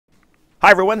Hi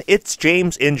everyone, it's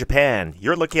James in Japan.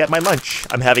 You're looking at my lunch.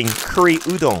 I'm having curry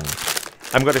udon.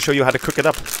 I'm going to show you how to cook it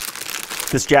up.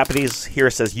 This Japanese here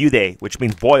says yude, which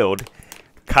means boiled.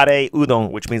 Kare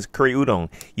udon, which means curry udon.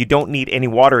 You don't need any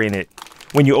water in it.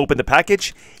 When you open the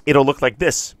package, it'll look like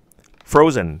this,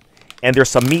 frozen. And there's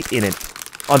some meat in it.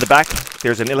 On the back,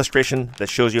 there's an illustration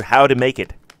that shows you how to make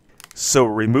it. So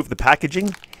remove the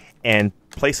packaging and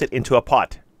place it into a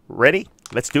pot. Ready?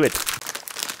 Let's do it.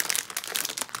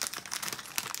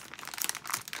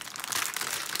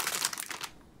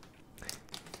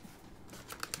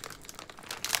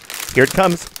 Here it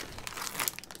comes.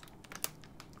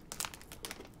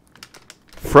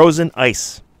 Frozen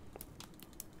ice.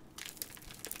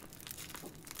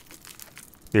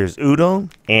 There's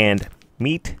udon and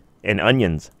meat and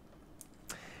onions.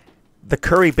 The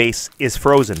curry base is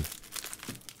frozen.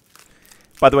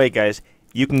 By the way, guys,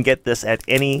 you can get this at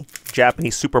any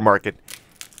Japanese supermarket.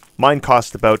 Mine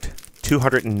cost about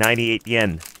 298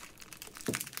 yen.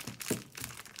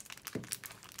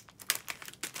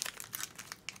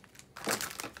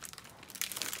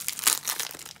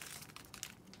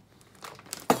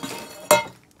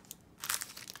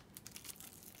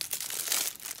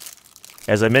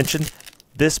 As I mentioned,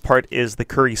 this part is the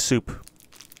curry soup.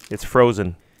 It's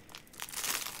frozen.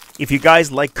 If you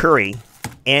guys like curry,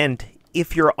 and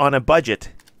if you're on a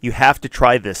budget, you have to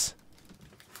try this.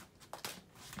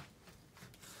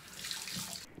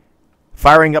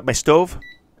 Firing up my stove.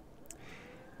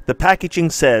 The packaging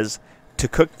says to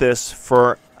cook this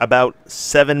for about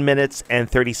 7 minutes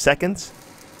and 30 seconds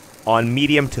on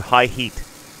medium to high heat.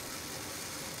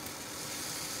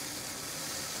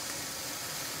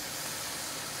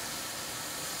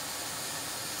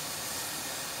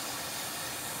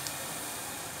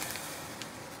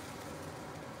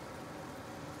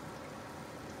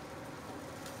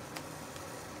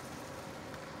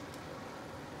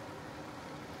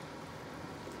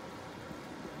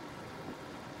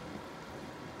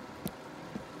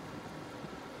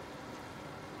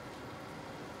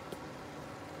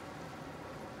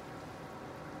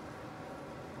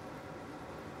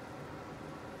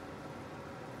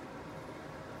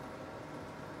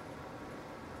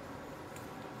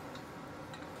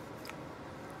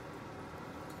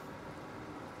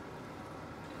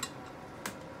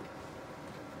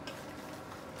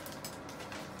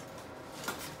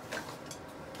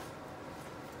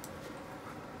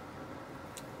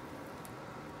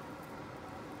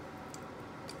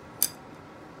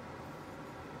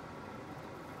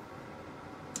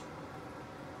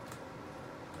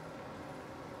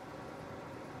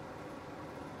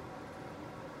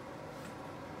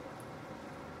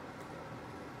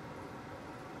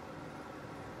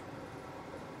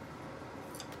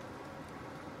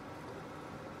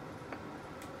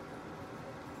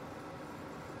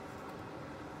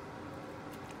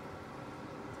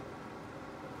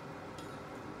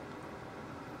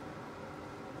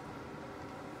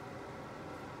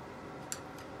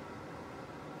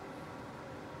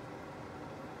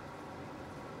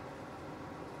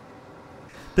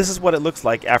 This is what it looks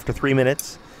like after 3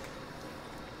 minutes.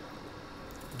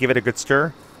 Give it a good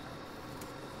stir.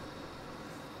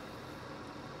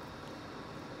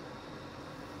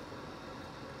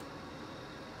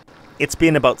 It's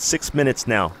been about 6 minutes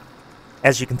now.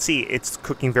 As you can see, it's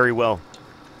cooking very well.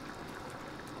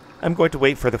 I'm going to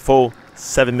wait for the full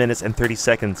 7 minutes and 30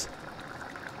 seconds.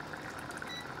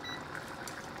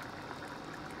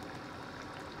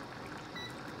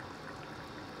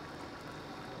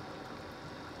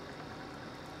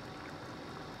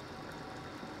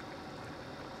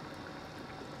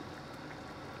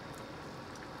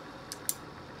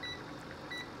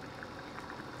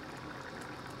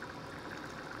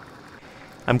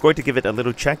 I'm going to give it a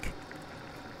little check.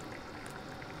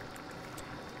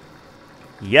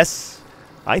 Yes,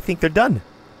 I think they're done.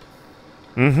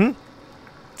 The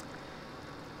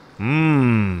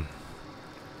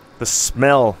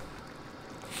smell.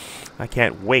 I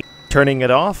can't wait. Turning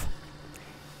it off.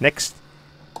 Next,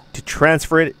 to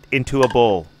transfer it into a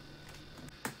bowl.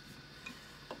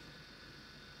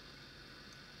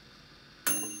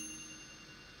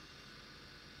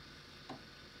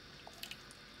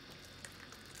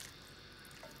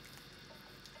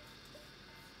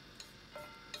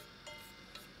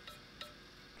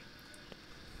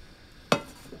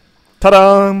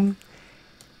 Ta-da!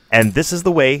 And this is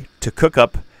the way to cook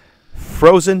up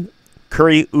frozen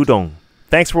curry udon.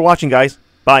 Thanks for watching, guys.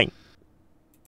 Bye.